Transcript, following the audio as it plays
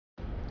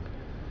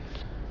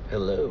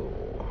Hello,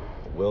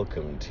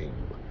 welcome to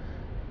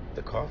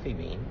the Coffee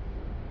Bean,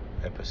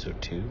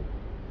 episode 2,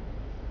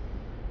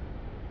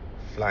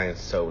 flying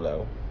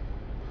solo.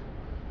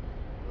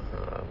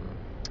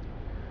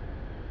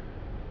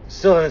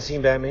 Still haven't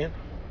seen Batman.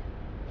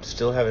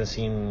 Still haven't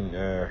seen,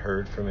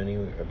 heard from any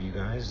of you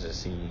guys to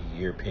see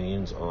your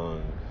opinions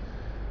on,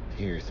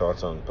 hear your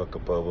thoughts on Book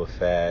of Boba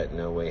Fett,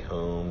 No Way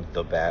Home,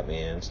 The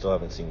Batman. Still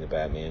haven't seen The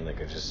Batman,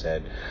 like I just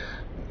said.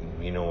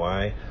 You know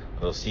why? A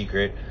little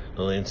secret, a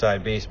little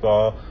inside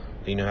baseball.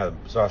 You know how the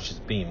sausage is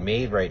being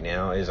made right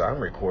now is I'm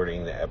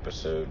recording the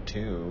episode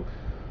 2,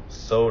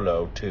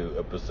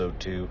 episode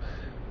 2,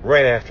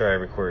 right after I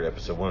recorded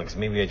episode 1, because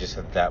maybe I just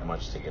have that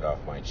much to get off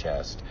my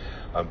chest.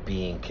 I'm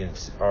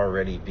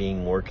already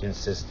being more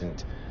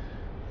consistent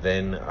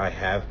than I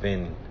have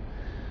been.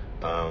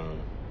 I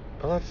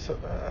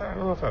don't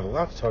know if I have a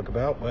lot to talk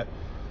about, but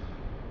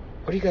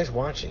what are you guys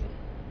watching?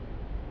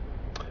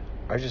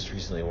 I just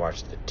recently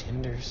watched The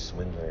Tinder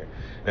Swindler.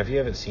 Now, if you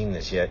haven't seen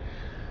this yet,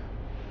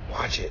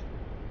 watch it.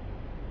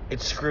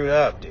 It's screwed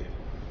up, dude.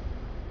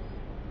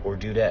 Or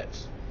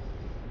dudettes.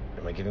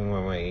 Am I giving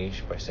away my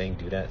age by saying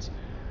dudettes?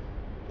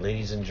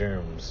 Ladies and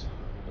germs.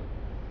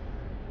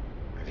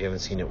 If you haven't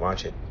seen it,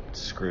 watch it.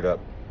 It's a screwed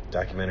up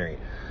documentary.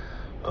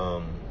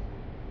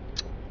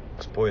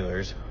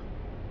 Spoilers.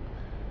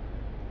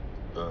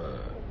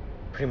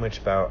 Pretty much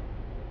about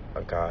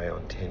a guy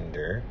on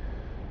Tinder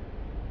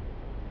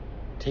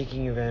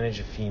taking advantage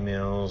of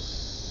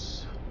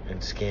females and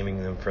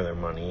scamming them for their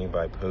money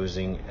by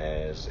posing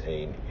as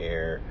an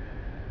heir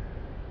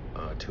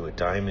to a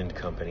diamond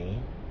company,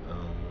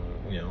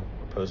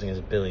 posing as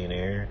a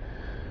billionaire,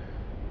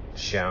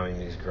 showering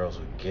these girls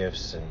with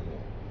gifts and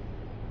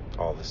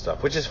all this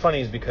stuff. Which is funny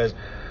is because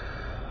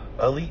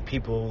elite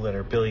people that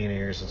are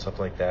billionaires and stuff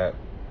like that,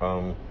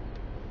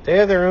 they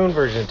have their own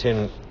version of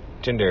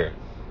Tinder.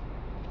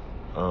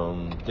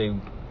 They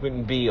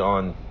wouldn't be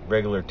on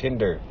regular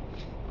Tinder.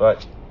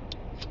 But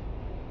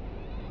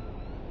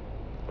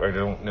I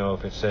don't know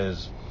if it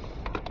says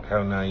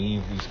how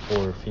naive these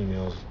poor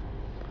females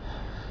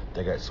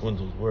that got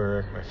swindled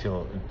were. I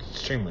feel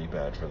extremely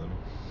bad for them.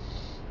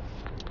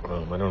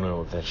 I don't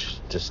know if that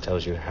just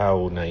tells you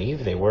how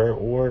naive they were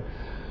or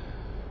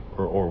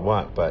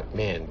what. But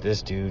man,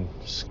 this dude,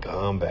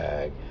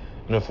 scumbag.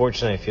 And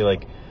unfortunately, I feel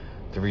like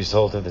the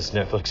result of this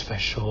Netflix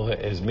special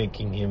is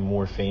making him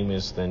more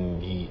famous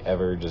than he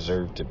ever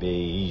deserved to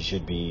be. He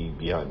should be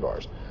behind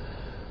bars.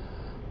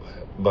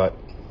 But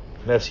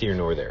that's here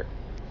nor there.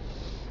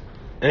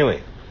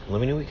 Anyway,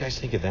 let me know what you guys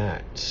think of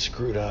that.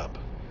 Screwed up.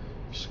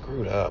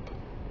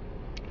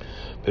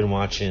 Been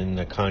watching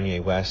the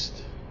Kanye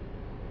West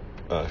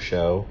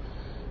show,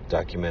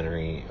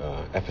 documentary,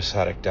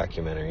 episodic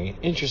documentary.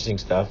 Interesting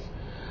stuff.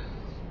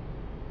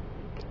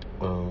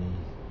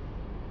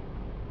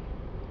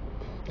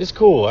 It's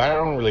cool. I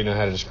don't really know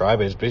how to describe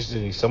it. It's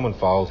basically someone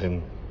followed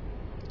him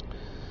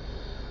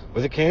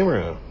with a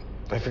camera.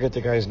 I forget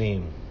the guy's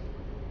name.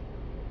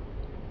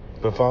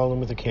 But followed him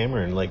with a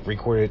camera and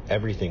recorded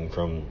everything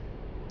from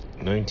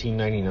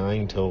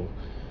 1999 till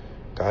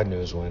God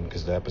knows when,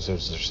 because the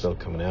episodes are still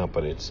coming out.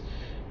 But it's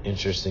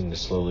interesting to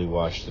slowly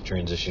watch the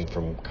transition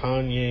from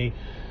Kanye,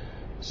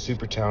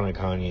 super talented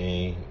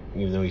Kanye,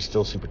 even though he's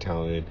still super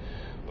talented,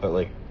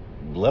 but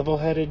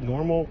level-headed,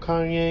 normal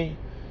Kanye,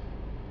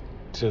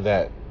 to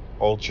that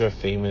ultra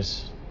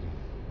famous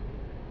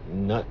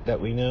nut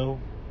that we know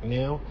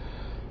now.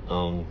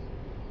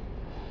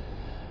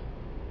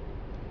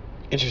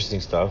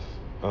 Interesting stuff.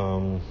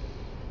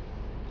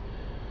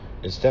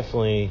 It's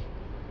definitely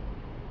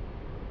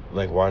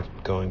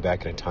going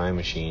back in a time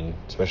machine,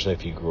 especially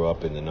if you grew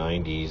up in the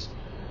 90s.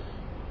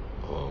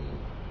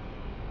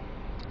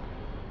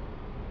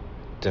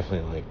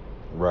 Definitely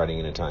riding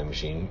in a time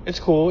machine. It's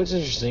cool. It's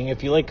interesting.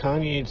 If you like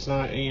Kanye, it's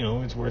not,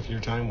 it's worth your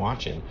time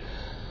watching.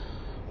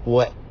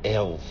 What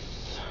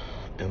else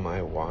am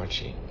I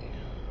watching?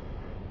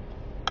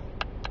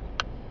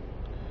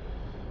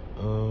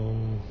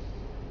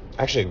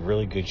 Actually, a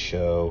really good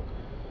show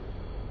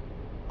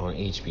on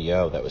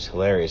HBO that was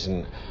hilarious,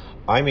 and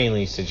I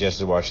mainly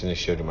suggested watching this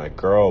show to my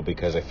girl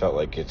because I felt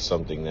like it's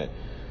something that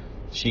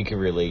she could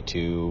relate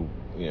to,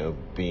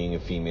 being a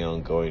female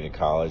and going to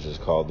college. Is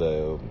called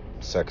The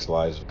Sex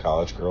Lives of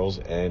College Girls,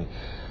 and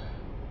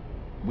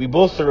we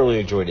both thoroughly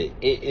enjoyed it.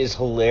 It is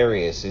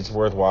hilarious. It's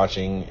worth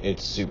watching.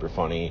 It's super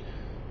funny.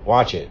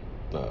 Watch it.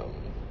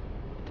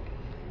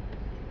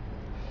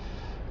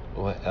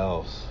 What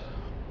else?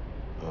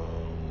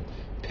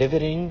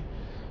 Pivoting.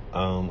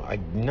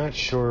 I'm not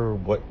sure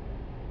what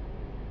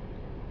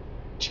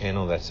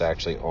channel that's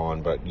actually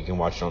on, but you can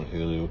watch it on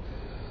Hulu.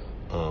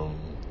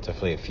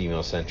 Definitely a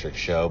female-centric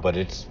show, but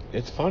it's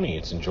funny.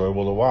 It's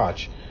enjoyable to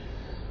watch.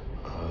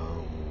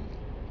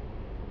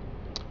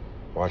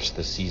 Watch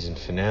the season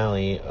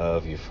finale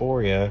of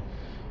Euphoria.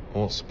 I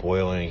won't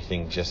spoil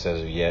anything just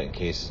as of yet in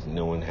case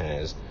no one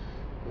has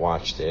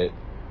watched it.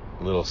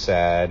 A little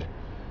sad,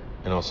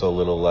 and also a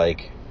little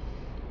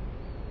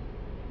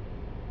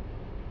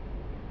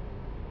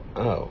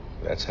oh,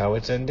 that's how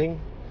it's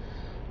ending?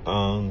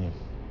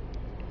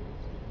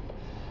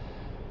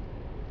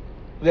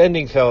 the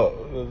ending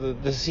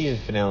the season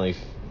finale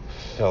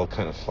fell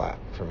kind of flat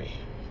for me,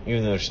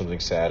 even though there's something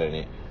sad in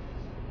it.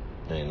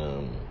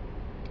 And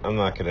I'm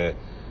not gonna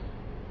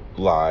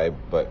lie,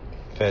 but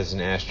Fez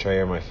and Ashtray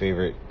are my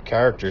favorite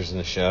characters in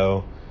the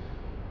show.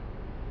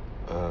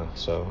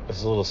 So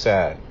it's a little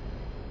sad.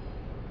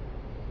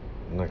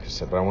 I'm not gonna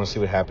say, but I want to see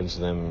what happens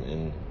to them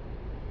in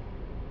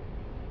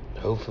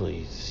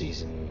hopefully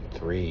season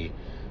 3.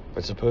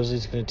 But supposedly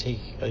it's gonna take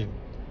a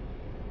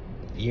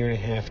year and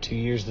a half, 2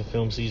 years to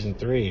film season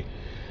 3.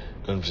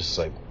 And I'm just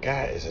like,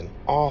 God, it's an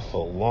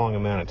awful long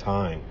amount of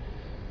time.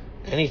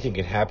 Anything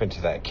could happen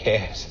to that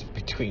cast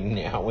between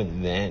now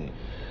and then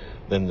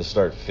to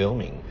start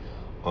filming.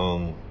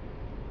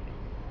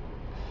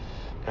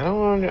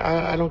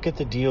 I don't get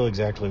the deal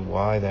exactly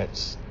why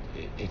it's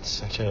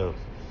such a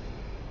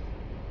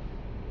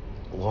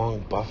long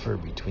buffer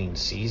between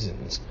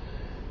seasons.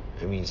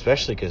 I mean,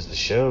 especially because the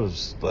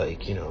show's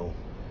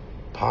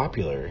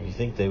popular. You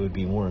think they would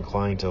be more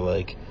inclined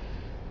to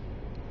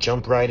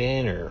jump right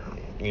in, or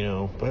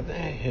but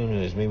who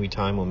knows? Maybe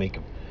time will make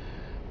it,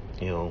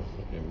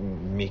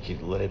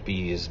 let it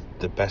be as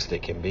the best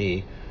it can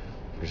be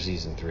for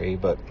season 3.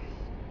 But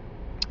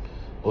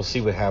we'll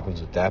see what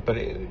happens with that. But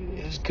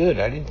it's good.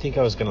 I didn't think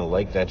I was gonna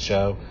like that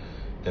show.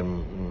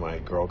 Then my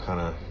girl kind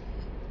of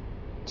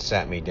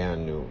sat me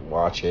down to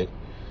watch it,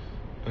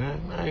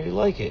 and I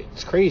like it.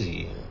 It's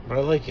crazy, but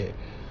I like it.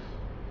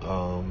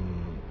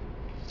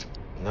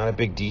 Not a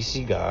big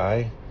DC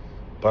guy,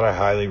 but I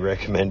highly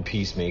recommend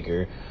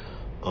Peacemaker.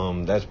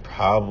 That's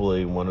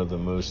probably one of the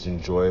most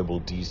enjoyable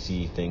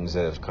DC things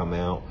that have come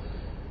out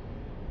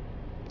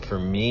for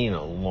me in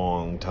a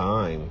long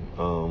time.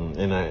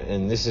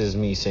 And this is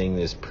me saying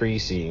this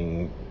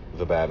pre-seeing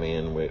the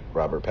Batman with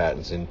Robert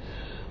Pattinson,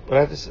 but I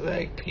have to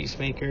say,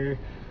 Peacemaker,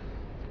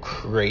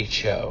 great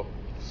show.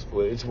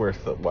 It's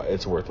worth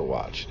a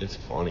watch. It's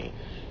funny.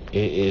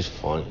 It is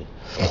funny.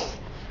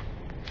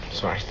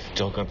 So I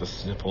still got the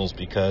sniffles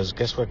because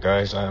guess what,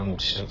 guys?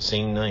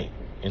 Same night,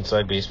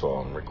 Inside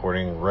Baseball. I'm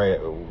recording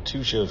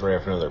 2 shows right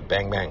after another.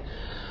 Bang, bang.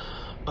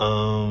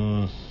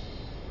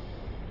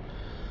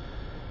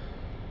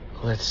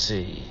 Let's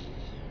see.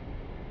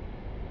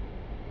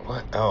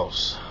 What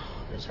else?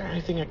 Is there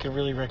anything I could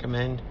really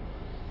recommend?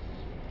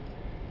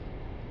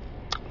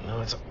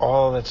 No, it's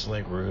all that's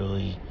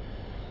really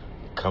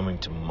coming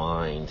to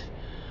mind.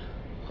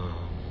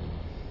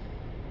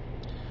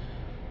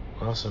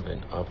 What else have I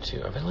been up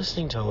to? I've been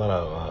listening to a lot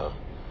of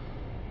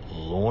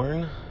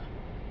Lorne,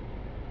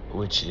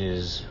 which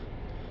is,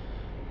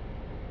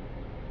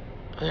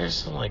 there's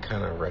some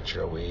kind of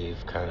retro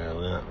wave,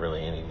 not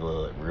really any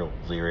real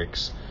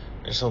lyrics.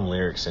 There's some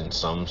lyrics in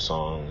some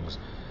songs,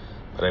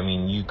 but I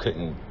mean, you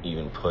couldn't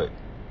even put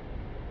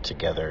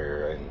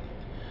together an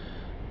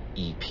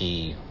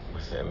EP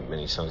with that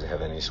many songs that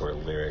have any sort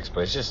of lyrics, but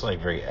it's just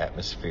very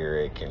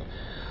atmospheric, and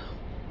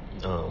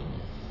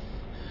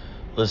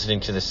listening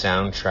to the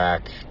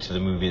soundtrack to the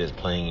movie that's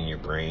playing in your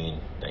brain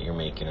that you're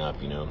making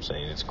up, you know what I'm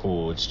saying? It's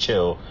cool, it's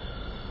chill.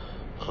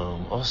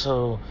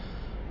 Also,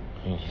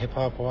 I mean,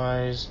 hip-hop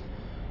wise,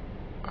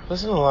 I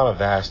listen to a lot of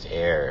Vast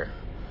Air,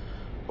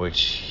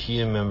 which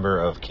he's a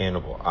member of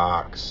Cannibal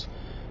Ox.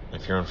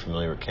 If you're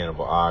unfamiliar with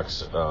Cannibal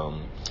Ox, go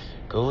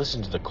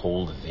listen to The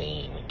Cold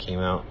Vein. It came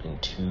out in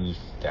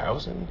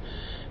 2000,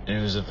 and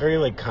it was a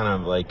very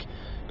it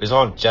was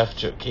on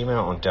came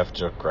out on Def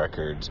Joke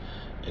Records,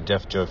 and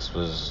Def Jokes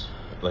was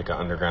an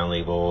underground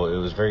label. It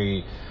was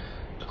The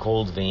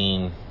Cold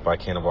Vein by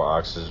Cannibal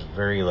Ox is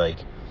very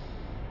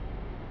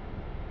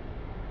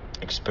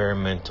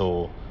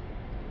experimental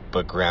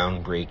but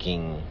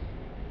groundbreaking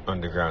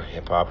underground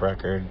hip-hop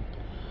record.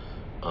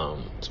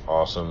 It's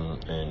awesome,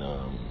 and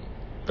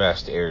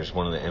Vast Air is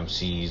one of the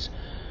MCs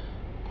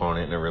on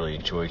it, and I really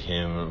enjoyed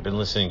him. I've been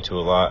listening to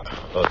a lot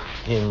of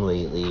him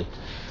lately.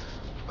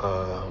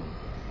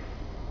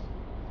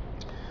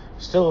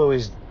 Still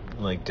always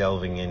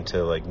delving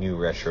into new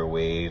retro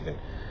wave, and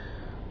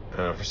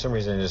for some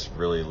reason I just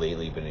really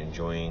lately been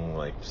enjoying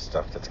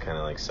stuff that's kind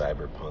of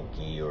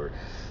cyberpunky or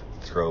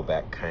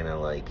throwback, kind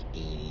of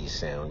 80s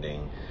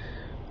sounding.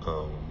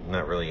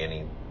 Not really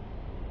any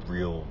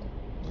real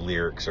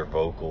lyrics or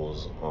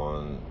vocals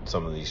on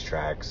some of these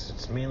tracks.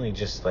 It's mainly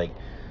just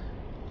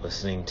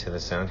listening to the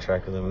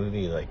soundtrack of the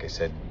movie, like I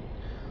said,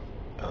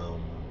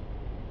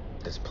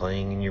 that's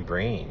playing in your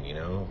brain.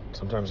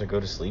 Sometimes I go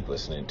to sleep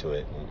listening to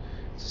it, and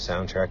it's a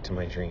soundtrack to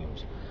my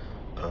dreams.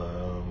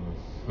 I'm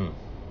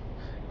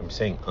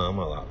saying a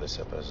lot this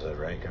episode,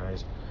 right,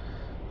 guys?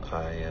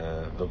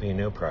 There'll be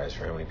no prize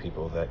for how many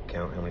people that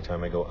count how many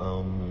times I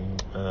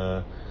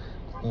go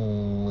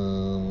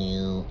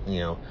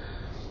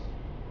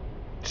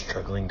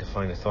struggling to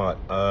find a thought.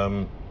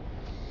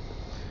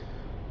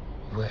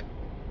 What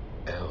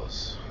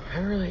else? I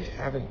really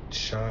haven't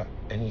shot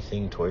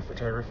anything toy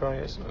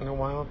photography in a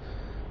while.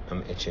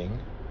 I'm itching.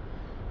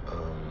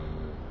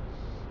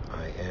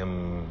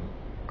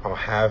 I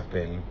have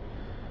been.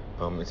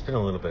 It's been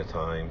a little bit of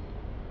time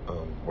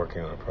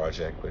working on a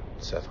project with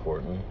Seth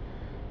Horton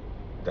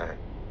that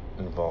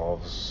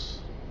involves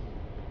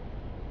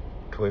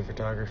toy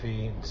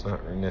photography. It's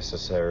not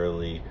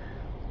necessarily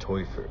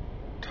toy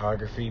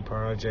photography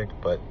project,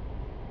 but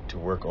to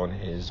work on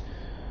his,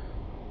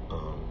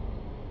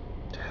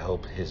 to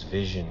help his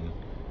vision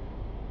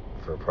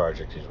for a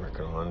project he's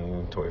working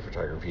on. Toy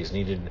photography is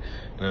needed,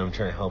 and I'm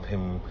trying to help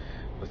him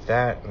with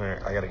that, and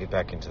I got to get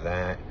back into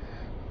that,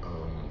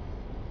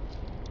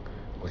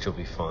 which will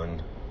be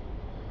fun.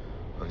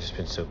 I've just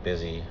been so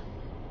busy.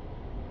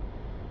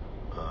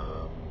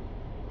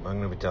 I'm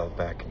going to delve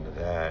back into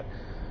that.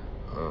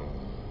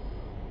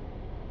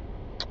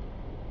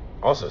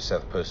 Also,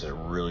 Seth posted a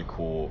really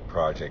cool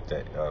project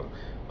that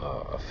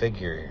a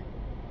figure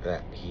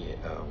that he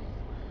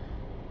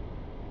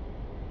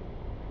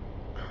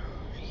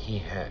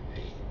had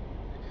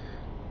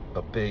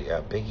a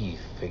Biggie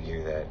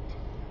figure that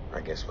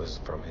I guess was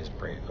from his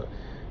brain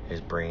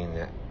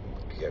that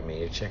got me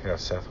to check out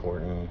Seth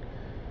Horton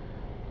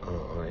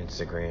on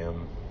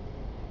Instagram.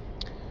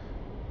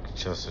 You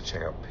should also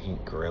check out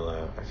Pink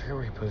Gorilla. I forget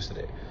where he posted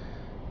it.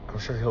 I'm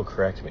sure he'll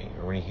correct me,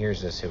 or when he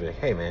hears this, he'll be like,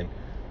 "Hey man,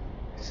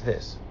 it's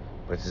this."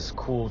 But it's this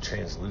cool,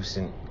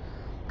 translucent,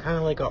 kind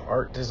of like an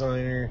art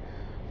designer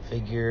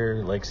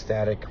figure, like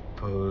static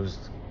posed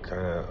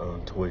kind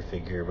of toy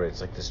figure, but it's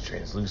like this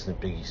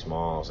translucent Biggie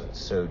Smalls, and it's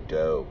so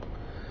dope.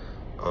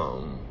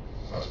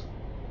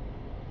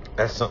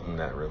 That's something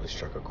that really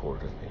struck a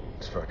chord with me.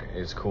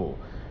 It's cool.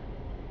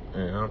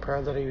 And I'm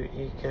proud that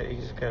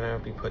he's gonna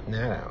be putting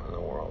that out in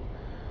the world.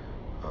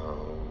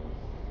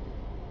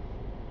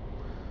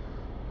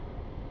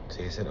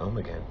 See, I said again.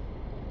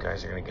 You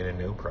guys are gonna get a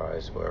no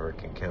prize. Whoever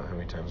can count how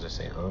many times I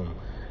say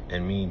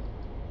and me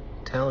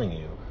telling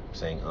you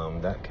saying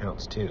that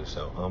counts too.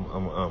 So let me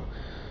know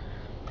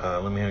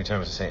how many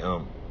times I say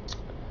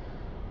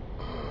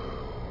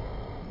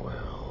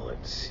Well,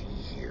 let's see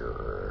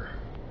here.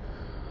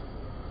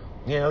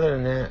 Yeah, other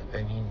than that,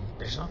 I mean,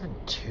 there's nothing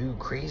too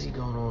crazy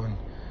going on.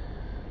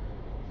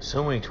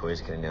 So many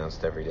toys get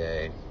announced every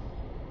day.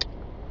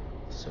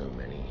 So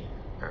many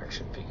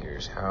action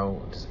figures.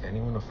 How does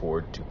anyone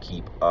afford to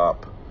keep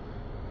up?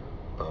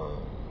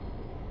 I'm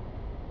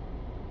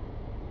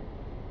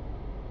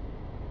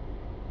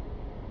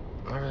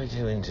not really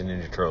too into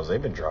Ninja Turtles.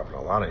 They've been dropping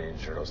a lot of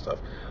Ninja Turtle stuff.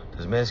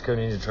 Does Mexico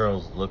Ninja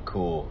Turtles look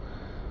cool?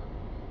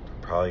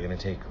 They're probably going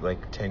to take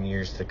like 10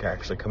 years to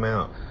actually come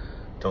out.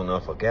 Don't know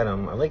if I'll get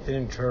them. I like the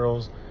Ninja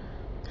Turtles.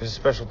 There's a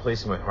special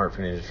place in my heart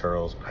for Ninja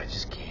Turtles, but I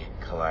just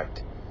can't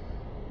collect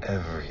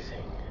everything.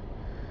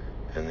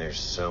 And there's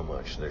so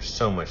much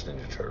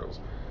Ninja Turtles.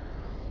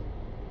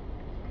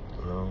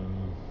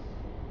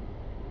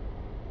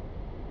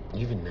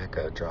 Even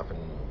NECA dropping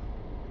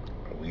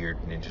weird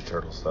Ninja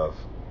Turtle stuff.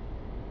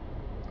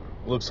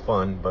 Looks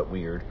fun, but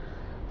weird.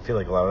 I feel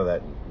like a lot of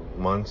that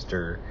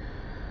monster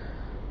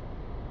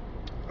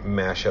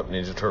mashup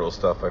Ninja Turtle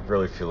stuff, I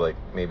really feel like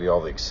maybe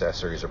all the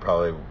accessories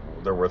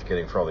they're worth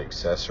getting for all the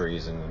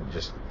accessories and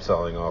just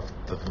selling off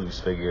the loose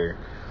figure.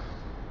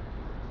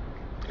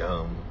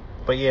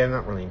 But yeah, I'm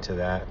not really into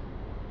that.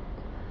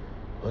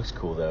 Looks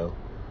cool though.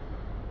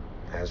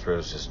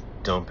 Hasbro's just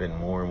dumping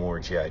more and more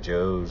G.I.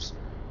 Joes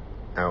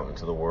out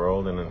into the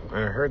world, and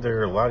I heard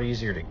they're a lot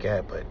easier to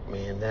get, but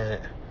man,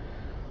 the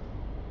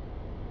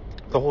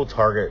whole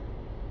Target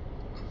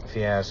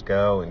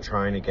fiasco and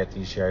trying to get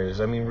these G.I.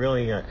 Joes, I mean,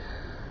 really,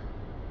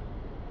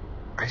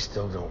 I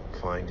still don't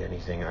find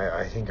anything.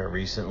 I think I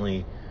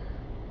recently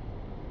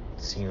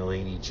seen a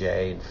Lady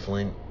J in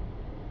Flint,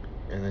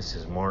 and this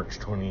is March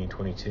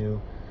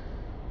 2022.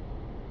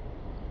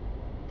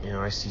 You know,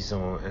 I see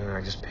someone, and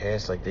I just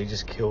passed, like, they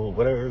just killed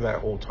whatever that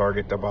whole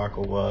Target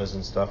debacle was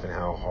and stuff, and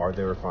how hard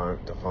they were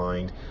to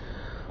find.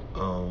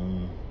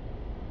 Kind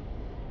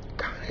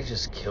of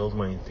just killed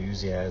my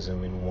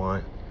enthusiasm and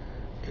want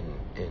and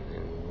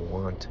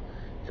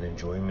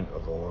enjoyment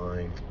of the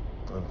line,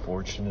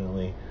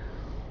 unfortunately.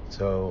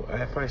 So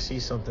if I see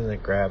something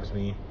that grabs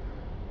me,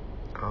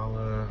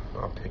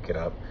 I'll pick it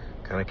up.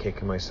 Kind of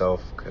kicking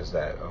myself because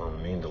that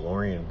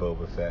Mandalorian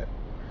Boba Fett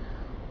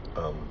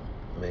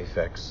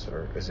Mafex,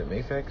 or is it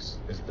Mafex?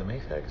 Is it the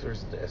Mafex or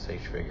is it the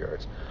SH Figure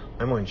Arts?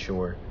 I'm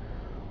unsure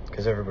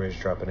because everybody's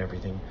dropping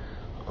everything.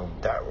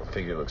 That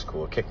figure looks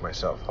cool. I kicked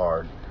myself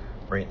hard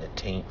right in the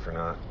taint for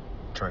not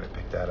trying to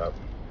pick that up.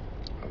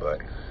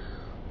 But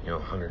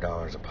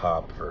 $100 a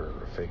pop for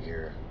a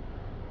figure.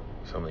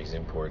 Some of these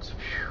imports,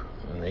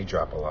 and they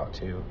drop a lot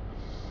too.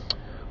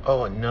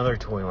 Oh, another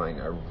toy line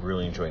I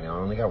really enjoy now. I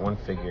only got one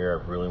figure.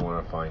 I really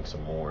want to find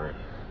some more,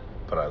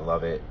 but I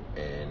love it,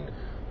 and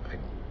I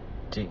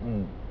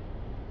didn't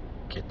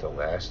get the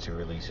last two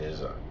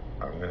releases.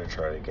 I'm going to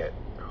try to get,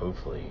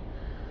 hopefully,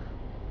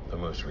 the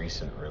most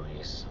recent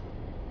release.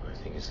 I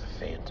think it's the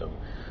Phantom,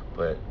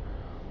 but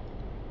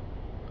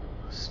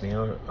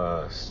Snail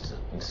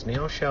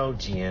Shell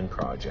GN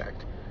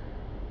Project.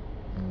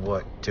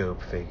 What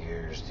dope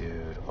figures,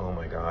 dude. Oh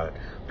my god.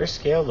 They're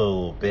scaled a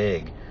little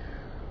big.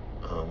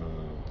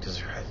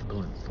 Because I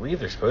believe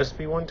they're supposed to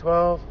be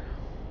 112.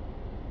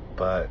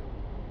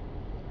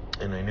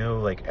 And I know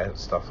like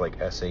stuff like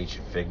SH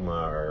and Figma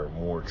are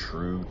more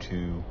true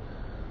to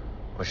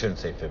I shouldn't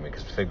say Figma,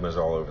 because Figma's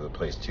all over the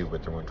place too,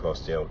 but they're 1/12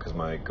 scale, because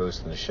my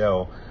Ghost in the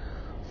Shell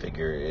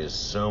figure is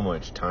so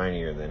much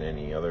tinier than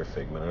any other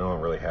Figma. I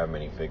don't really have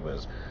many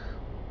Figmas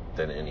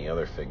than any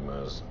other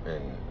Figmas,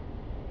 and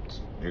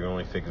the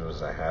only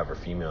Figmas I have are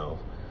female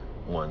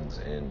ones,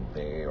 and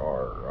they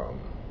are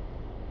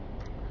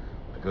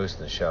the Ghost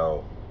in the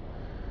Shell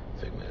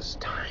Figma is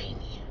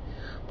tiny.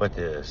 But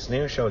the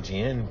Snail Shell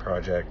GN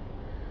project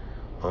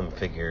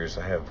figures,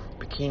 I have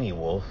Bikini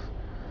Wolf.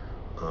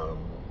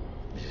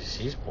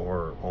 She's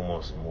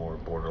almost more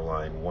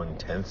borderline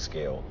 1/10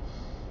 scale,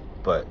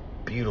 but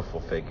beautiful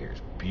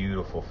figures,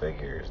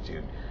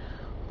 dude.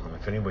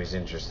 If anybody's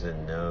interested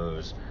in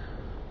those,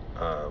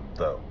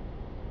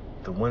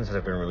 the ones that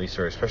have been released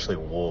are especially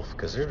Wolf,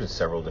 because there's been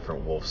several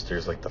different Wolves.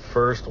 There's like the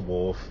first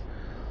Wolf,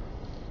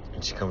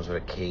 and she comes with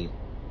a cape,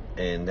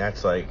 and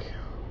that's like,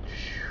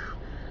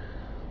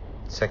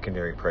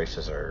 secondary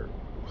prices are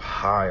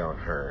high on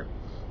her.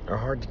 They're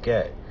hard to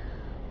get.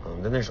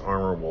 Then there's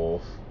Armored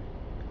Wolf.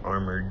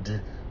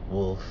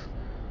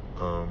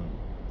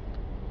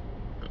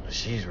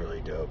 She's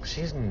really dope.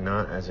 She's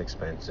not as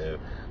expensive,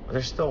 but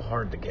they're still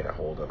hard to get a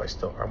hold of.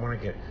 I want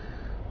to get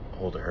a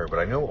hold of her, but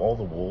I know all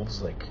the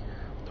wolves, like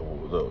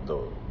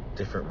the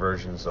different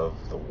versions of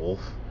the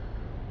wolf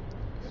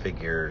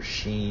figure.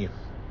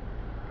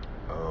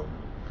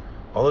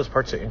 All those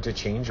parts are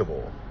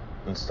interchangeable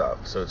and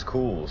stuff, so it's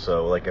cool.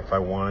 So like if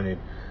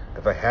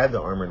I had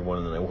the armored one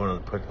and then I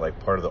wanted to put like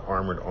part of the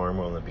armored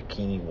armor on the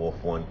Bikini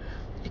Wolf one,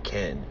 you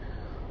can.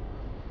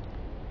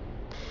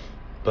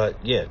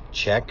 But yeah,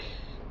 check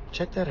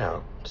that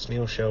out.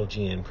 Snail Shell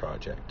GN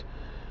project.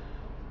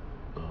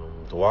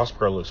 The Wasp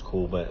Girl looks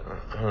cool, but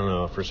I don't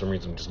know, for some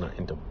reason I'm just not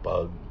into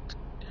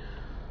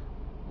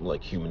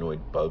like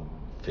humanoid bug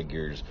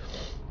figures.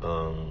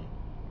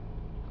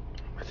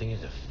 I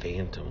think the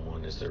Phantom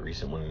one is the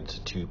recent one. It's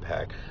a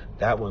 2-pack.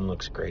 That one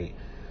looks great.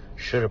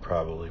 Should have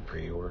probably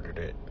pre-ordered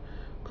it.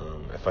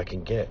 If I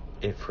can get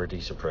it for a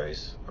decent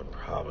price, I'm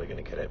probably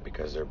going to get it,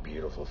 because they're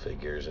beautiful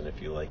figures, and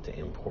if you like the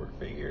import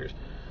figures,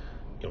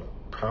 you'll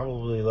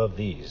probably love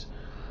these.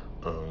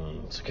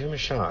 So give them a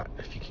shot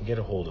if you can get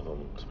a hold of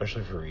them,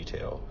 especially for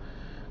retail,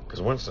 because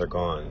once they're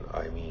gone,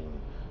 I mean,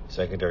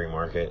 secondary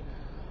market,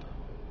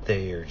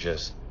 they are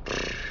just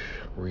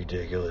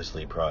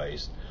ridiculously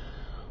priced.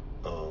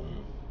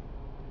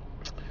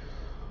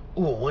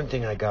 One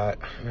thing I got,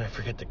 I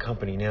forget the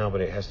company now, but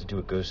it has to do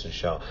with Ghost in the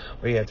Shell.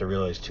 What you have to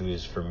realize too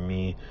is, for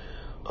me,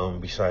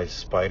 besides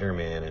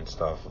Spider-Man and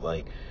stuff,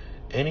 like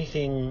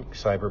anything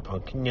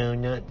cyberpunk, no,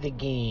 not the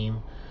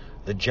game,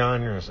 the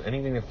genres,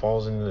 anything that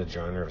falls into the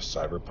genre of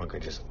cyberpunk, I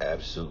just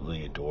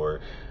absolutely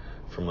adore.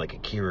 From like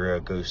Akira,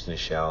 Ghost in the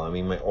Shell. I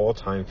mean, my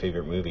all-time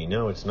favorite movie,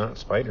 no, it's not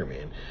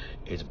Spider-Man,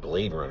 it's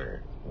Blade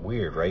Runner.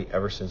 Weird, right?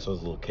 Ever since I was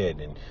a little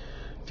kid. And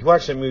if you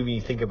watch that movie,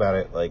 you think about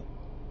it, like,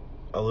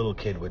 a little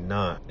kid would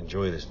not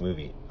enjoy this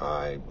movie.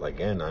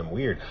 I'm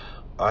weird.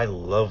 I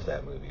love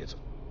that movie. It's,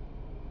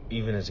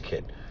 even as a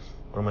kid,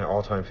 one of my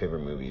all-time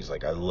favorite movies.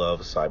 Like, I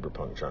love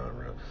cyberpunk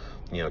genre.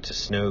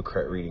 To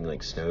reading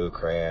like Snow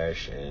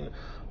Crash and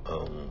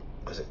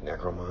was it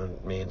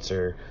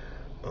Necromancer?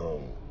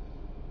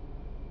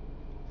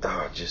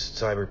 Just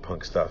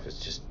cyberpunk stuff is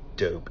just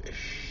dope as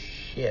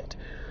shit.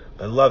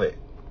 I love it.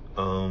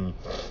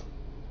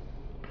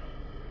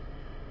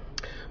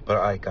 But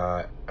I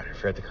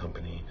forget the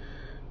company.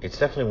 It's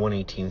definitely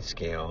 1/18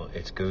 scale.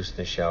 It's Ghost in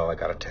the Shell. I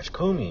got a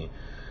Tachikomi.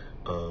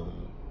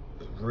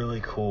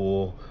 Really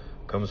cool.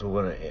 Comes with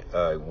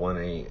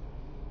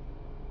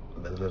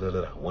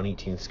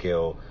 1/18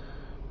 scale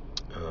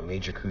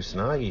Major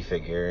Kusanagi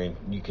figure, and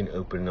you can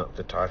open up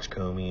the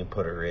Tachikomi and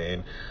put her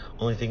in.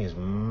 Only thing is,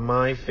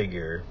 my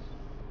figure,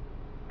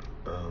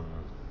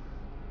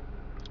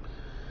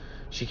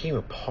 she came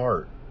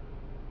apart,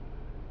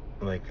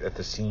 like at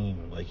the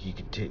seam. Like you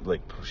could take,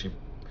 like she's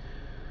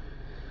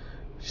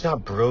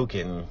not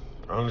broken.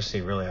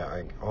 Honestly, really,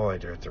 all I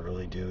have to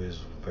really do is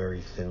very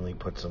thinly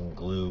put some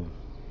glue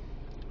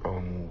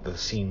on the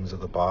seams of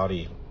the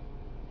body,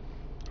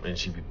 and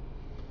she'd be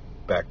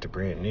back to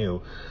brand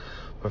new.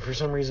 But for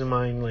some reason,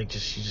 mine,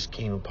 she just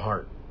came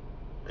apart,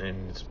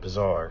 and it's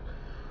bizarre.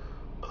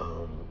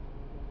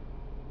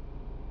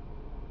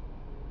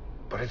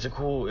 But it's a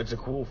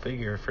cool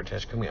figure for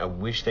Tachikomi. I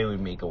wish they would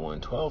make a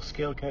 1/12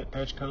 scale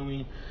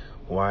Tachikomi.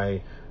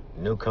 Why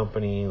no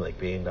company like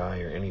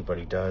Bandai or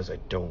anybody does, I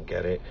don't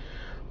get it.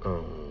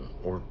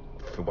 Or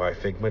why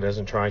Figma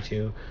doesn't try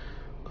to,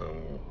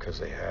 because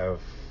they have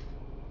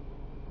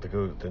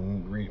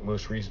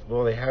most recent.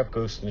 Well, they have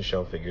Ghost in the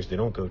Shell figures. They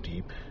don't go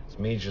deep. It's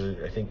major.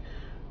 I think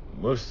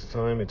most of the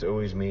time it's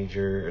always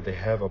major. They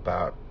have a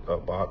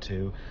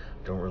Batu.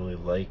 I don't really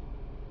like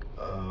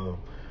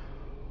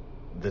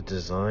the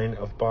design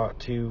of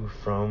Batu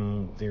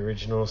from the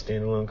original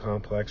standalone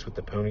complex with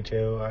the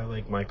ponytail. I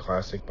like my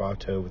classic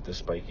Batu with the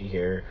spiky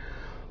hair.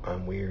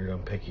 I'm weird,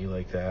 I'm picky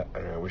like that,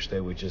 and I wish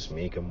they would just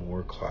make a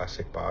more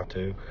classic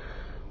Batu.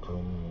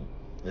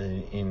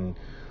 In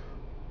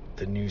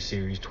the new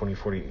series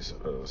 2040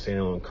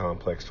 standalone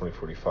complex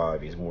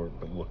 2045.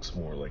 Looks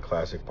more like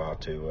classic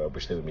Batu. I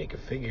wish they would make a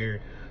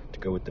figure to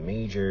go with the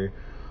major,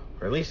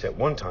 or at least at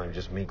one time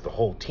just make the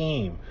whole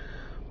team.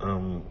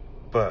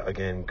 But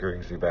again,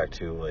 brings me back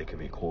to like it'd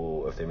be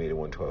cool if they made a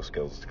 112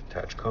 scales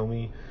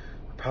Tachikomi.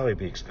 It'd probably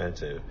be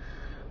expensive.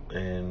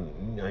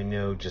 And I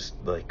know, just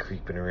like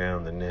creeping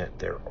around the net,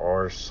 there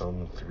are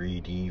some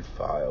 3D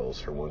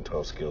files for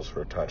 112 scales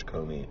for a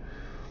Tachikomi.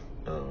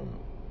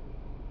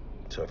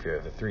 So if you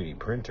have a 3D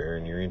printer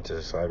and you're into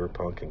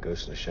cyberpunk and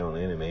Ghost in the Shell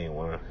and anime and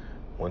want a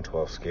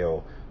 112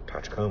 scale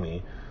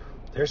Tachikomi,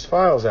 there's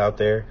files out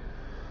there.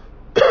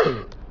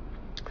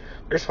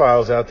 There's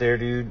files out there,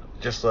 dude.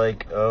 Just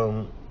like,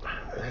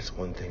 that's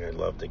one thing I'd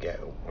love to get.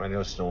 I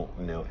just don't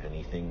know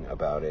anything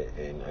about it,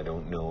 and I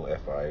don't know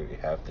if I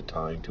have the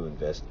time to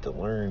invest to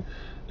learn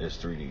this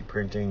 3D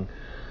printing.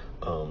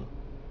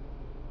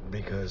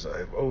 Because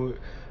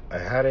I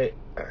had it,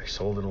 I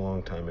sold it a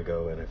long time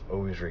ago, and I've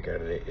always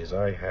regretted it, is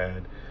I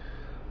had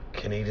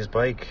Kaneda's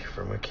bike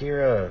from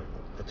Akira,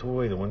 the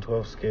toy, the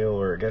 112 scale,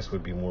 or I guess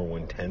would be more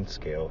 110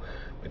 scale,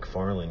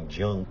 McFarlane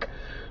junk,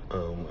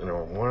 and I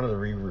wanted to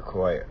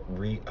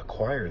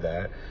reacquire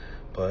that,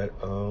 but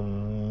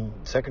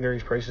secondary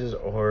prices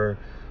are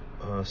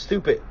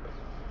stupid,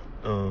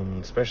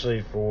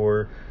 especially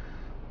for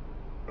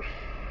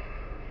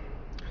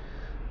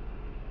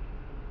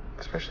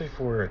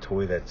a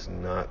toy that's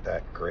not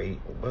that great.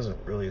 It wasn't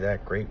really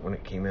that great when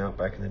it came out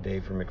back in the day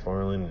for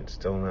McFarlane. It's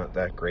still not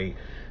that great.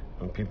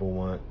 And people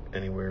want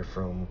anywhere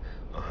from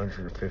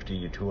 $150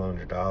 to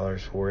 $200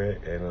 for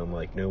it. And I'm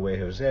like, no way,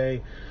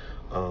 Jose.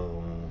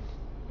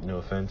 No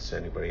offense to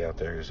anybody out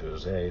there who's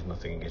Jose.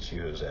 Nothing against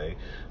you, Jose.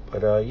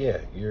 But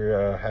yeah, you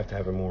have to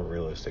have a more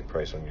realistic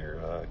price on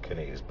your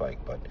Kaneda's bike.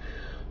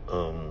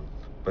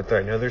 But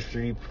I know there's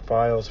 3D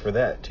files for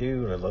that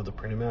too, and I'd love to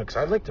print them out, because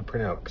I'd like to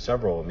print out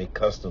several and make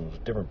customs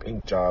with different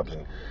paint jobs,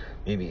 and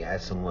maybe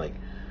add some like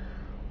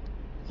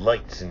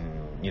lights,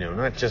 and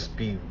not just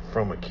be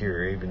from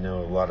Akira, even though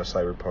a lot of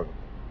cyberpunk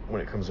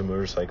when it comes to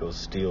motorcycles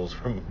steals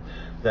from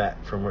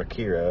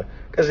Akira,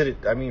 because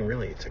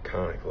really it's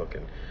iconic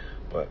looking.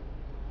 But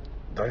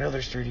I know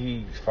there's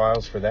 3D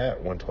files for that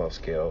 112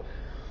 scale.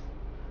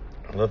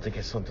 I'd love to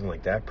get something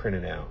like that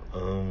printed out.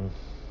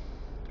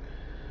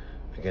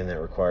 Again, that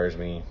requires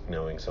me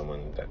knowing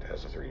someone that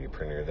has a 3D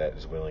printer that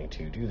is willing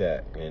to do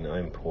that, and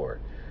I'm poor,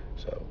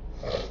 so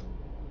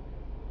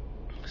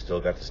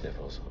still got the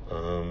sniffles.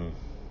 Ooh,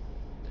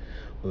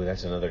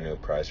 that's another no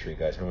prize for you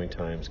guys. How many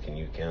times can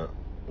you count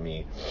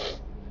me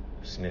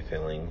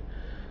sniffling?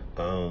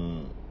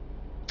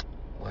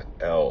 What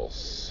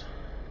else?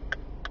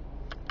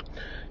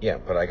 Yeah,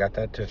 but I got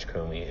that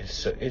Tachikomi.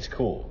 It's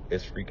cool.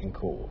 It's freaking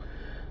cool,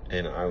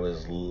 and I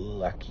was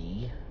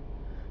lucky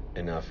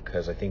enough,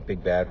 because I think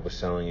Big Bad was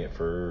selling it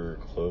for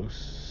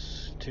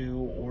close to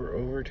or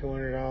over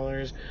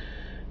 $200,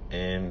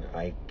 and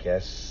I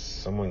guess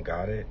someone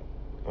got it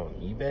on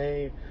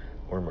eBay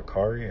or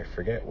Mercari, I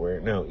forget where.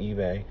 No,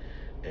 eBay,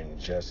 and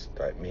just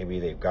maybe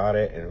they got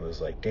it and it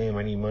was like, damn,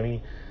 I need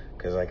money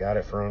because I got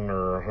it for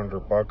under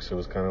 $100. It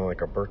was kind of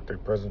like a birthday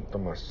present to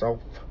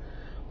myself,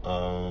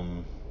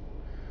 and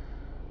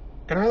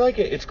I like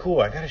it. It's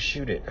cool. I gotta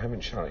shoot it. I haven't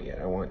shot it yet.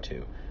 I want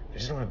to. I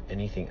just don't have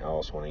anything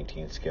else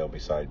 1/18 scale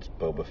besides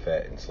Boba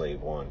Fett and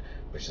Slave 1,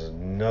 which is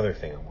another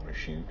thing I want to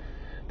shoot.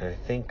 And I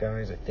think,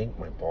 guys,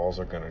 my balls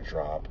are going to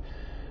drop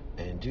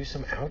and do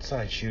some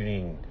outside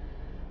shooting,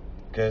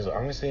 because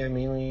honestly, I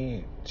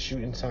mainly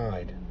shoot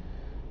inside.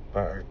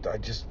 But I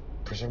just,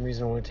 for some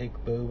reason, I want to take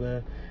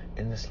Boba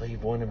and the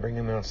Slave 1 and bring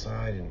them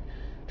outside and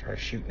try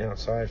shooting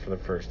outside for the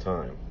first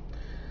time.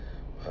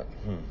 But,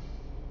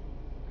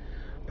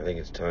 I think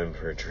it's time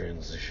for a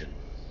transition.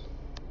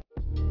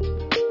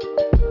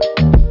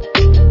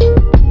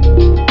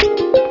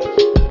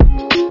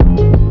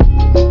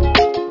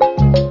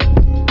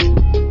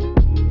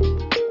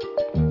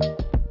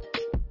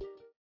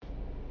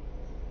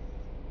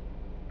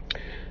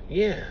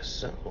 Yeah,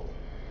 so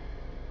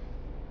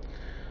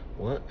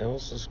what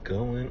else is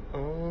going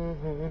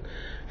on?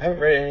 I haven't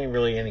read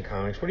any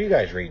comics. What are you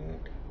guys reading?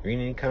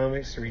 Reading any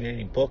comics? Reading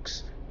any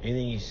books?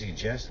 Anything you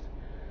suggest?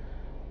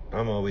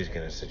 I'm always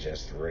going to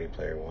suggest Ready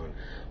Player One,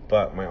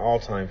 but my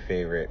all-time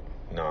favorite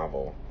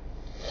novel.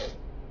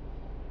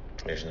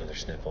 There's another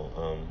sniffle.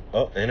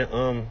 Count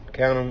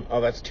them. Oh,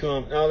 that's two.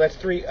 No, that's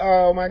three.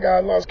 Oh my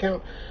God, lost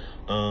count.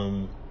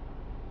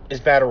 It's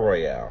Battle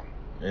Royale.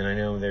 And I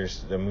know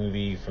there's the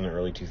movie from the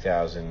early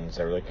 2000s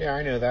that were like, yeah,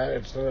 I know that.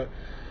 It's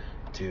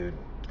dude,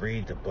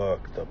 read the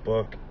book. The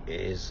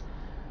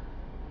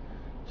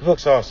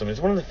book's awesome. It's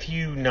one of the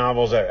few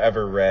novels I've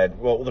ever read.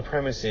 Well, the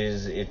premise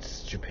is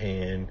it's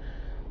Japan.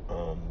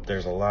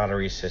 There's a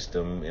lottery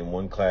system, and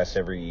one class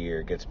every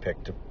year gets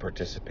picked to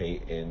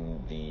participate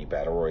in the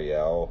Battle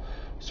Royale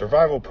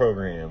survival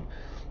program.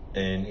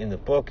 And in the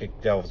book,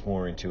 it delves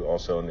more into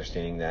also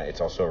understanding that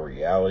it's also a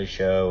reality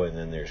show, and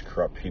then there's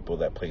corrupt people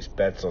that place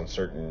bets on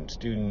certain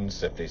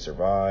students if they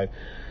survive.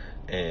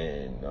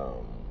 And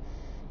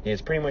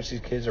it's pretty much these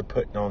kids are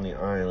put on the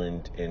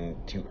island and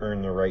to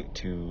earn the right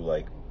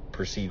to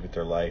proceed with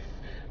their life.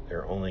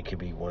 There only could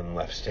be one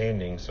left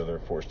standing, so they're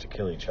forced to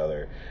kill each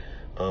other.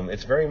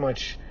 It's very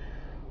much,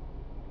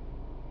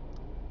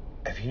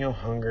 if you know,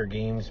 Hunger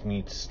Games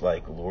meets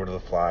like Lord of the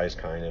Flies,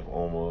 kind of,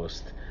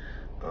 almost.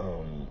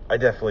 I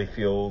definitely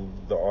feel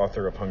the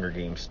author of Hunger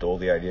Games stole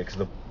the idea, because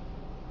the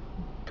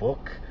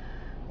book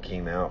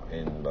came out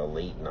in the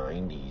late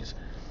 90s,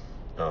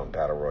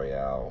 Battle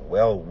Royale,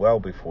 well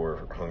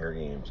before Hunger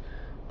Games.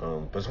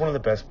 But it's one of the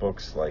best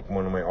books, like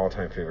one of my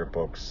all-time favorite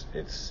books.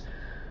 It's,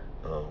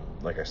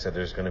 like I said,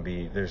 there's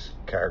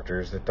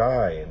characters that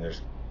die, and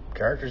there's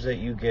characters that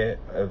you get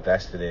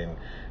invested in,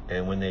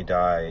 and when they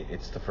die,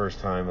 it's the first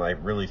time I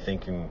really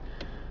think,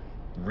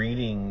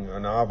 reading a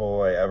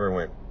novel, I ever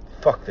went,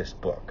 fuck this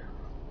book.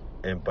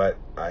 But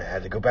I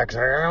had to go back, because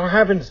I don't know what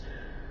happens.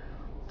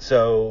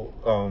 So,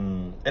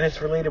 and it's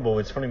relatable.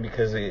 It's funny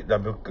because the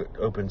book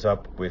opens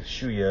up with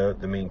Shuya,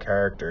 the main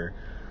character,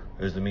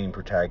 who's the main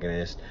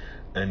protagonist,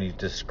 and he's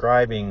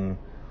describing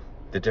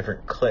the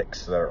different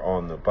cliques that are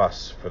on the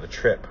bus for the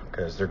trip,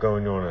 because they're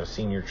going on a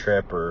senior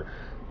trip or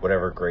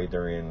whatever grade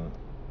they're in.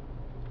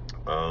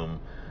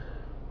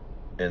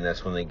 And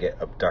that's when they get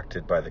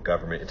abducted by the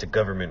government. It's a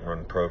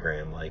government-run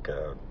program, like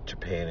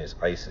Japan is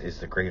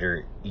the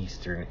Greater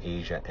Eastern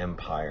Asia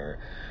Empire.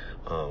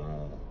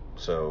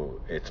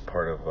 So it's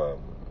part of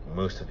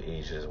most of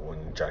Asia is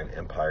one giant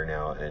empire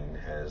now, and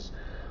has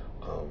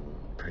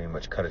pretty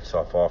much cut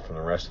itself off from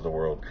the rest of the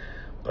world.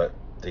 But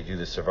they do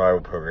this survival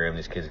program.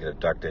 These kids get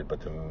abducted,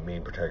 but the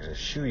main protagonist,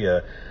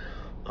 Shuya,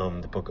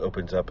 the book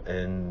opens up,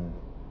 and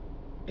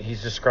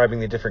he's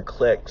describing the different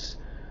cliques.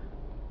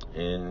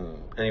 And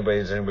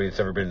anybody that's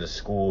ever been to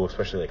school,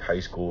 especially like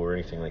high school or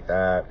anything like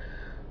that,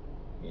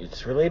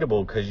 it's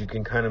relatable, because you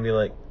can kind of be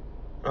like,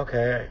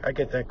 okay, I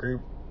get that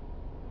group.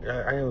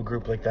 I know a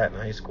group like that in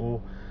high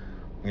school.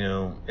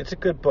 It's a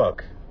good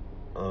book.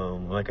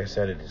 Like I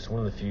said, it's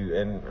one of the few,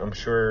 and I'm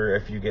sure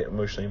if you get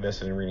emotionally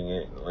invested in reading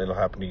it, it'll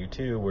happen to you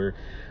too, where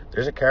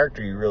there's a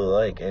character you really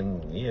like,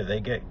 and yeah,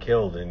 they get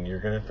killed, and you're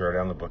gonna throw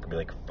down the book and be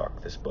like,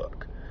 fuck this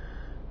book.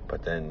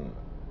 But then,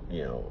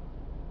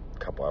 a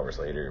couple hours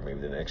later, maybe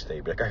the next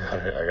day, be like, I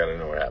gotta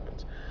know what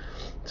happens.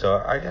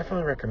 So I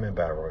definitely recommend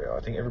Battle Royale.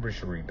 I think everybody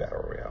should read Battle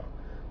Royale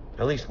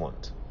at least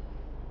once.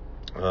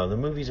 The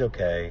movie's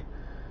okay.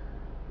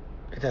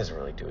 It doesn't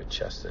really do it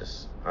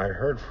justice. I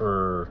heard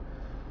for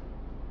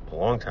a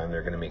long time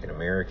they're going to make an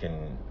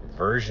American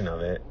version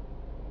of it.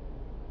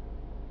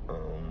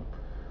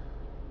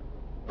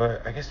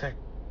 But I guess that,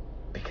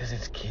 because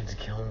it's kids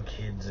killing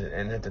kids,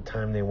 and at the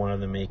time they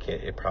wanted to make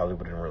it, it probably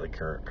wouldn't really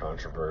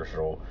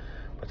controversial.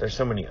 But there's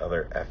so many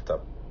other effed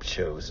up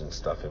shows and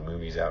stuff and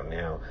movies out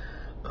now.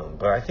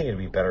 But I think it'd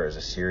be better as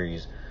a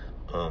series.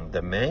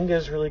 The manga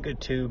is really good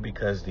too,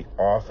 because the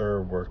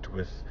author worked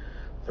with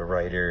the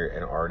writer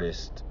and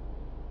artist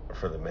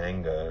for the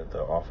manga,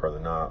 the author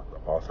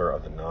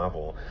of the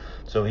novel.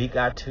 So he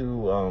got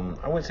to,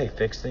 I wouldn't say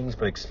fix things,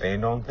 but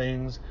expand on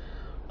things,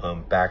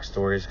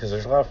 backstories, because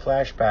there's a lot of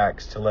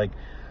flashbacks to like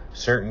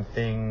certain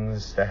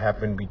things that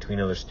happen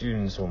between other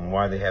students, and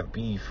why they have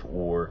beef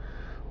or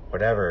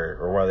whatever,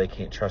 or why they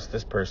can't trust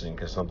this person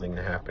because something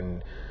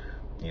happened,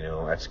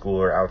 at school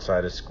or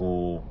outside of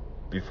school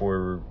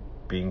before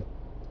being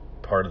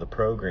part of the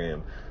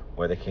program,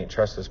 why they can't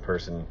trust this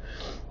person.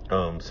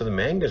 So the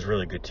manga is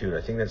really good too.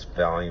 I think that's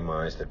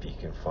volumized if you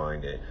can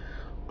find it.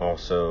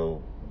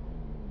 Also,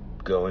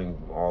 going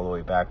all the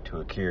way back to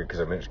Akira, because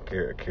I mentioned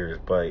Akira's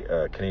bike,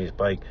 Kennedy's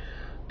bike.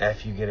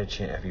 If you get a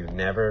chance, if you've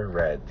never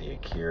read the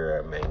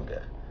Akira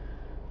manga,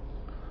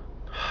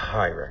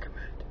 high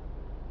recommend.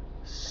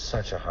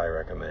 Such a high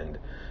recommend.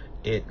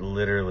 It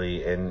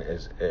literally, and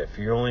if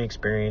your only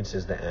experience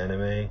is the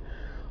anime,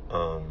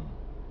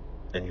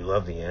 and you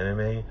love the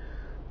anime,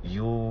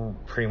 you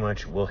pretty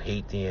much will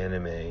hate the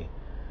anime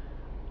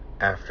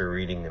after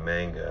reading the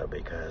manga,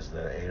 because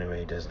the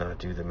anime does not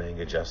do the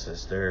manga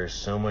justice. There's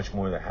so much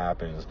more that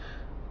happens.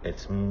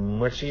 It's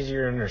much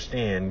easier to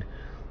understand.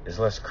 It's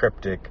less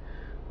cryptic,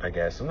 I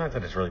guess. Not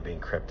that it's really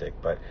being cryptic,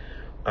 but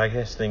I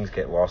guess things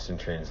get lost in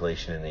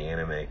translation in the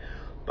anime.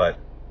 But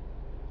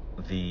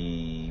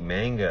the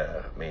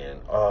manga,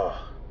 man,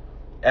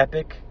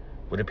 epic.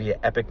 Would it be an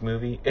epic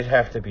movie? It'd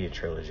have to be a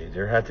trilogy.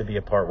 There had to be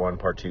a part 1,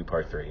 part 2,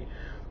 part 3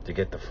 to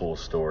get the full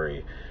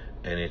story,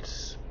 and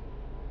it's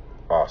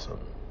awesome.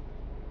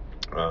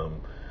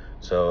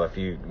 So if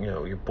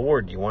you're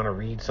bored, you want to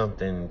read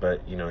something,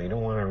 but you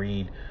don't want to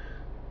read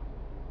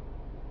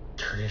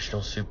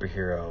traditional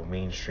superhero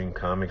mainstream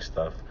comic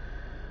stuff.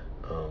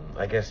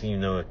 I guess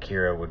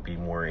Akira would be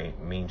more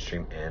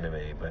mainstream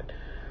anime, but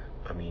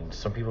I mean,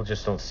 some people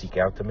just don't seek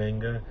out the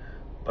manga.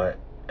 But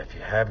if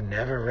you have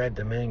never read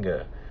the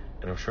manga,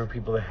 and I'm sure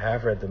people that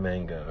have read the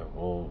manga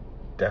will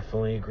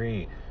definitely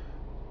agree,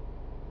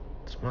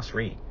 it's must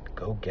read.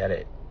 Go get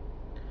it.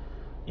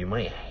 You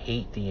might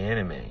hate the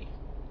anime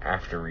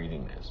after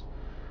reading this.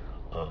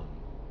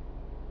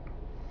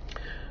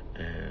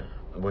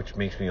 Which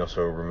makes me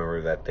also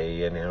remember that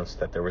they announced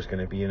that there was going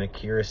to be an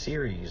Akira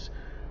series.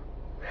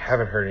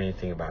 Haven't heard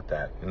anything about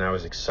that, and I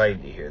was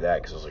excited to hear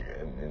that, because I was like,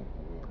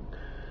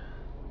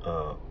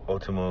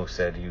 Otomo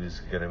said he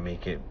was gonna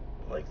make it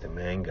like the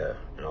manga,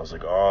 and I was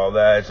like, oh,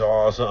 that's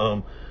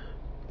awesome.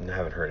 And I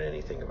haven't heard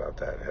anything about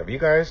that. Have you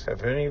guys?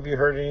 Have any of you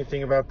heard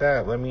anything about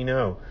that? Let me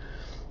know.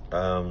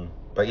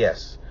 But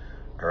yes,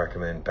 I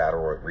recommend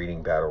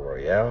reading Battle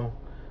Royale.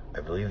 I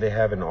believe they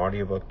have an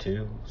audiobook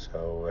too.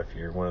 So if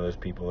you're one of those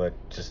people that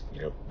just,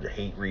 you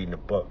hate reading a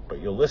book, but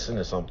you'll listen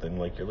to something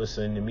like you're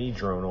listening to me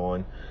drone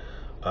on,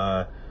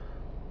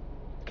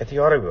 get the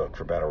audiobook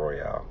for Battle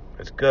Royale.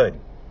 It's good.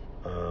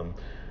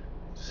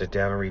 Sit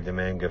down and read the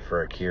manga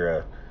for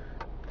Akira.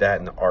 That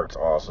and the art's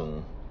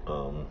awesome.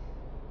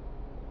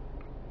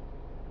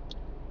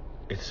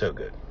 It's so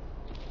good.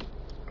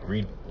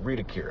 Read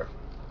Akira.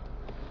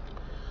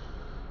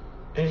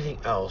 Anything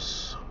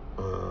else?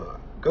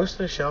 Ghost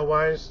in the Shell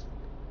wise,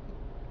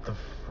 the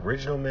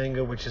original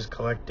manga, which is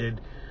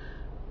collected,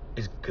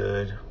 is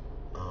good.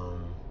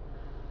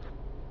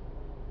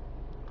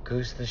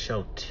 Ghost in the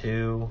Shell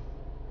 2,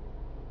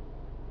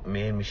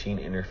 man-machine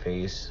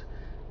interface,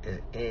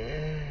 is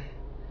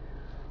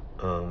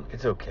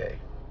it's okay.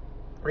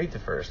 Read the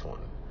first one.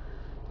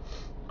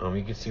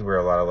 You can see where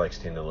a lot of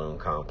Standalone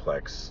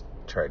Complex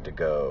tried to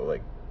go,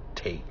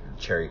 take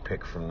cherry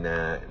pick from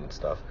that and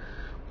stuff.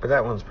 But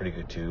that one's pretty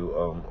good too.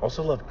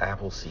 Also love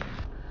Appleseed.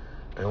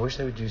 I wish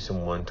they would do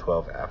some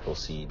 112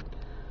 Appleseed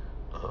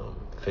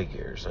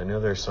figures. I know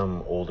there's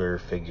some older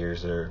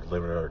figures that are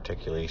limited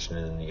articulation,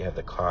 and then you have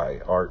the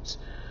Karl'S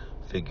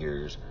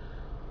figures,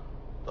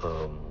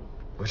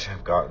 which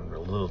have gotten a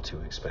little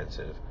too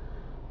expensive.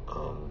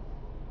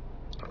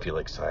 If you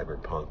like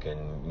Cyberpunk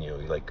and you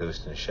like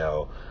Ghost in the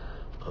Shell,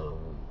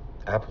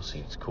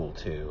 Appleseed's cool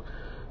too.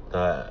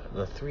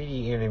 The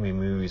 3D anime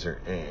movies are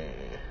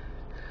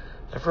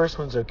The first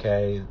one's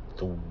okay.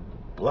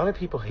 A lot of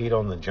people hate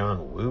on the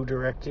John Woo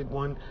directed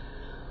one,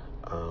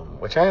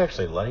 which I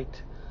actually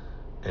liked.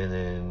 And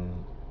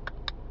then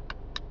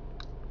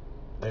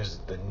there's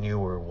the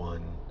newer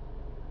one,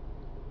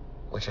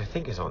 which I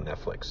think is on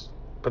Netflix.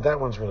 But that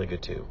one's really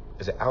good too.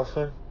 Is it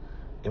Alpha?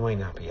 It might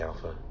not be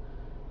Alpha.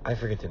 I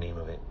forget the name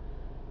of it.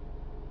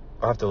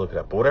 I'll have to look it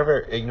up. But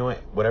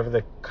whatever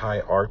the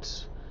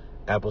Karl'S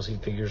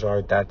Appleseed figures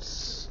are,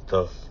 that's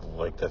the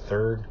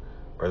third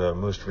or the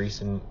most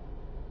recent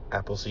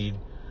Appleseed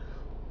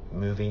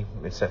movie.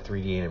 It's that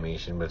 3D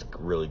animation, but it's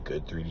really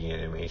good 3D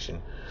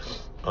animation.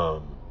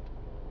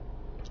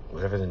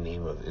 Whatever the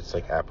name of it, it's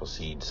like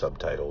Appleseed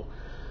subtitle.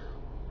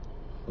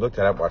 Look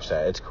that up, watch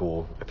that. It's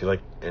cool. If you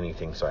like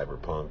anything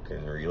cyberpunk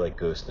or you like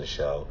Ghost in the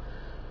Shell,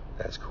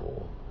 that's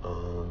cool.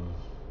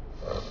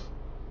 I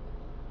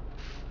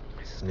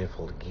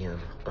sniffled again.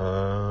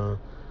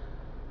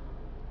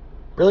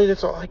 Really,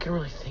 that's all I can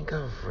really think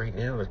of right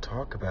now to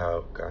talk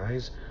about,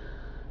 guys.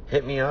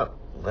 Hit me up.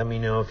 Let me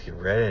know if you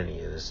read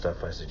any of the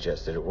stuff I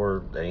suggested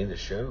or any of the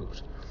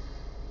shows.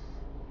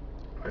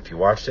 If you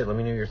watched it, let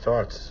me know your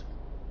thoughts.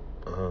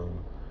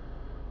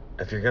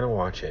 If you're gonna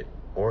watch it,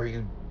 or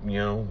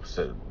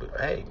so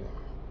hey,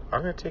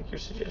 I'm gonna take your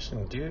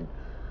suggestion, dude.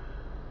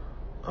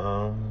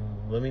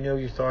 Let me know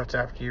your thoughts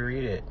after you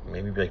read it.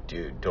 Maybe be like,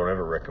 dude, don't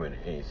ever recommend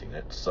anything.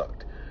 That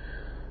sucked.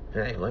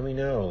 Hey, let me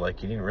know. You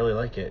didn't really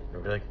like it.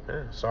 I'll be like,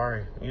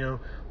 sorry.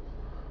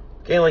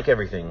 Can't like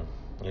everything.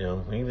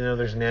 Even though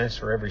there's an ass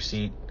for every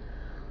seat,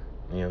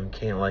 you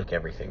can't like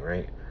everything,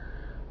 right?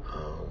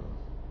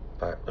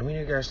 But let me know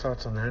your guys'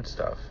 thoughts on that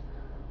stuff.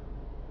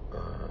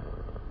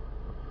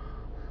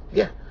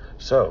 Yeah.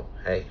 So,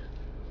 hey,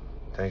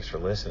 thanks for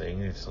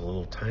listening. It's a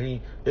little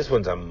tiny. This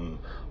one's a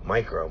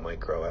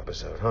micro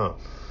episode, huh?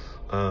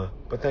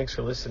 But thanks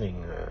for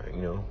listening.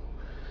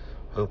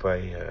 Hope I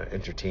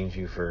entertained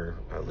you for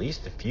at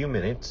least a few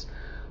minutes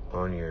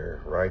on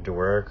your ride to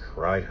work,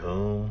 ride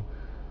home,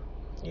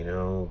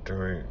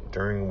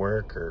 during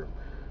work, or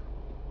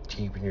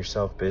keeping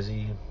yourself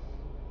busy,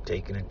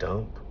 taking a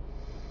dump.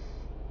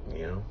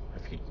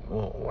 If you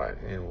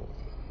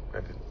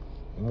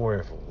more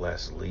or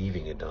less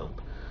leaving a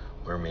dump,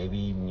 or maybe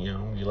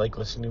you like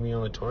listening to me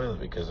on the toilet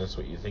because that's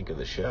what you think of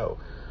the show.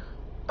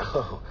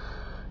 Oh,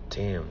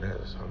 damn,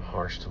 I'm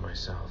harsh to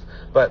myself.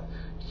 But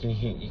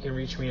you can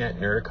reach me at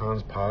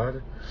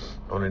NerdiconspOd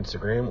on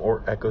Instagram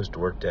or Echoes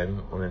Dork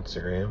Den on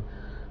Instagram.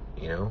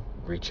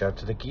 Reach out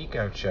to the Geek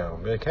Out Show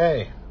and be like,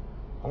 hey,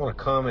 I want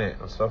to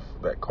comment on stuff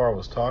that Karl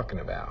was talking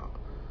about.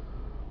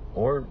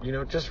 Or,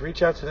 just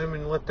reach out to them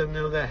and let them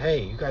know that,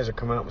 hey, you guys are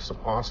coming out with some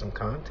awesome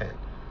content.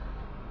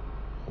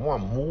 I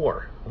want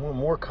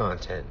more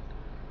content.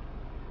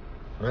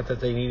 Not that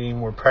they need any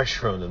more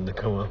pressure on them to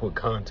come up with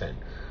content.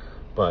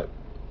 But,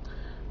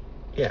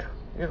 yeah,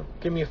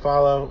 give me a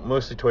follow.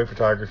 Mostly toy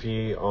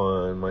photography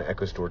on my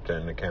Echoes Dork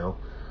Den account.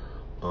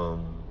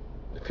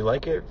 If you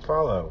like it,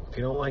 follow. If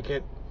you don't like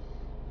it,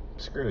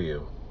 screw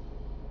you.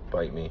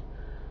 Bite me.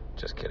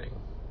 Just kidding.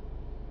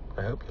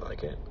 I hope you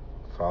like it.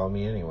 Follow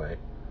me anyway.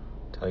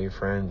 Tell your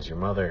friends, your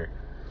mother.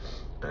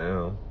 I don't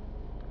know.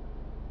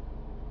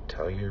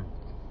 Tell your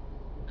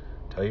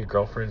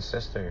girlfriend's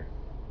sister.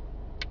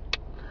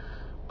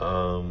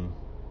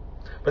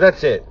 But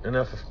that's it.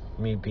 Enough of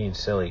me being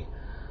silly.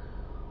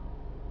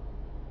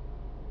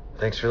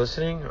 Thanks for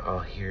listening.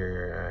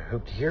 I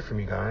hope to hear from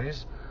you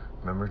guys.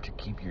 Remember to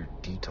keep your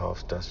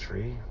detox dust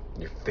free,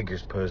 your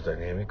figures posed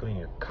dynamically, and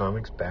your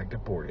comics bagged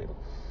and boarded.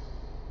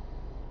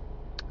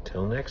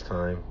 Till next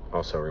time.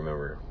 Also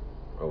remember,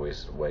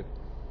 always wipe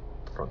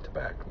front to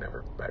back,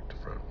 never back to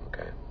front,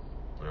 okay?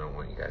 I don't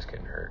want you guys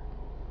getting hurt.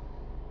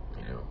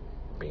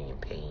 Being in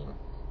pain,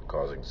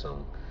 causing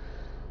some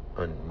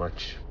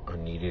much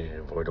unneeded and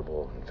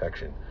avoidable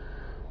infection.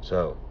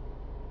 So,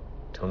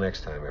 till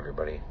next time,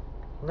 everybody.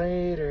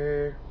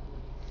 Later.